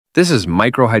This is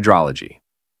microhydrology,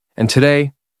 and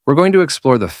today we're going to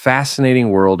explore the fascinating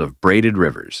world of braided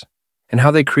rivers and how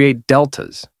they create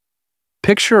deltas.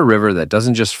 Picture a river that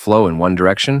doesn't just flow in one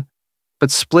direction,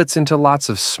 but splits into lots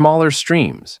of smaller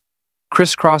streams,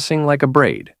 crisscrossing like a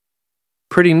braid.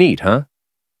 Pretty neat, huh?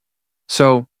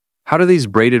 So, how do these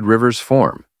braided rivers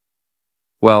form?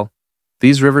 Well,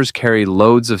 these rivers carry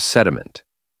loads of sediment,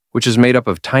 which is made up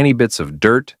of tiny bits of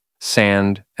dirt,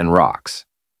 sand, and rocks.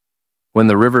 When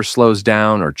the river slows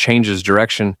down or changes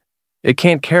direction, it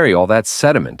can't carry all that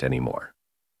sediment anymore.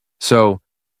 So,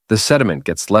 the sediment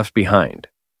gets left behind,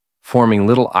 forming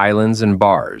little islands and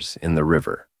bars in the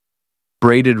river.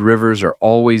 Braided rivers are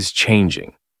always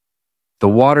changing. The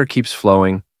water keeps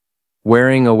flowing,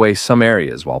 wearing away some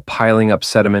areas while piling up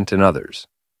sediment in others.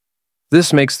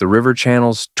 This makes the river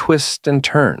channels twist and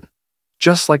turn,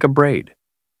 just like a braid.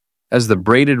 As the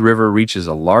braided river reaches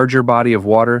a larger body of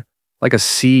water, like a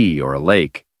sea or a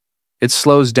lake, it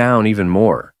slows down even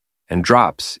more and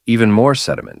drops even more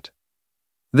sediment.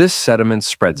 This sediment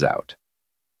spreads out,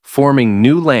 forming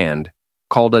new land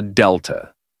called a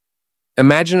delta.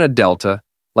 Imagine a delta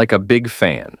like a big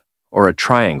fan or a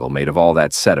triangle made of all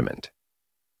that sediment.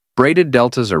 Braided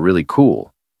deltas are really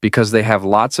cool because they have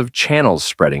lots of channels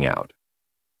spreading out,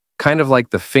 kind of like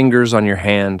the fingers on your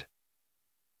hand.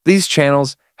 These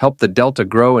channels help the delta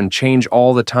grow and change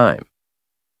all the time.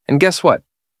 And guess what?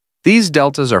 These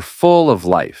deltas are full of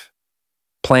life.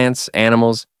 Plants,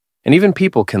 animals, and even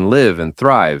people can live and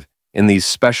thrive in these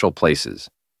special places.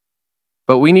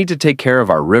 But we need to take care of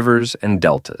our rivers and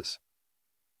deltas.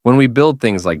 When we build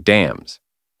things like dams,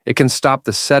 it can stop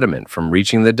the sediment from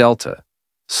reaching the delta,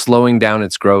 slowing down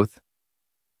its growth.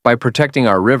 By protecting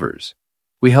our rivers,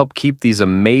 we help keep these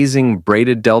amazing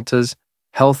braided deltas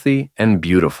healthy and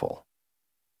beautiful.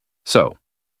 So,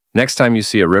 next time you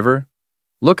see a river,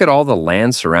 look at all the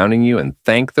land surrounding you and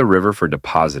thank the river for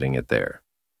depositing it there.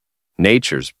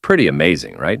 Nature's pretty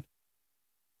amazing, right?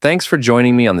 Thanks for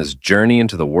joining me on this journey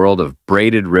into the world of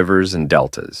braided rivers and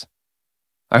deltas.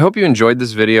 I hope you enjoyed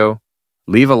this video.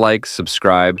 Leave a like,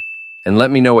 subscribe, and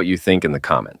let me know what you think in the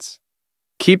comments.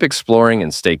 Keep exploring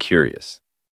and stay curious.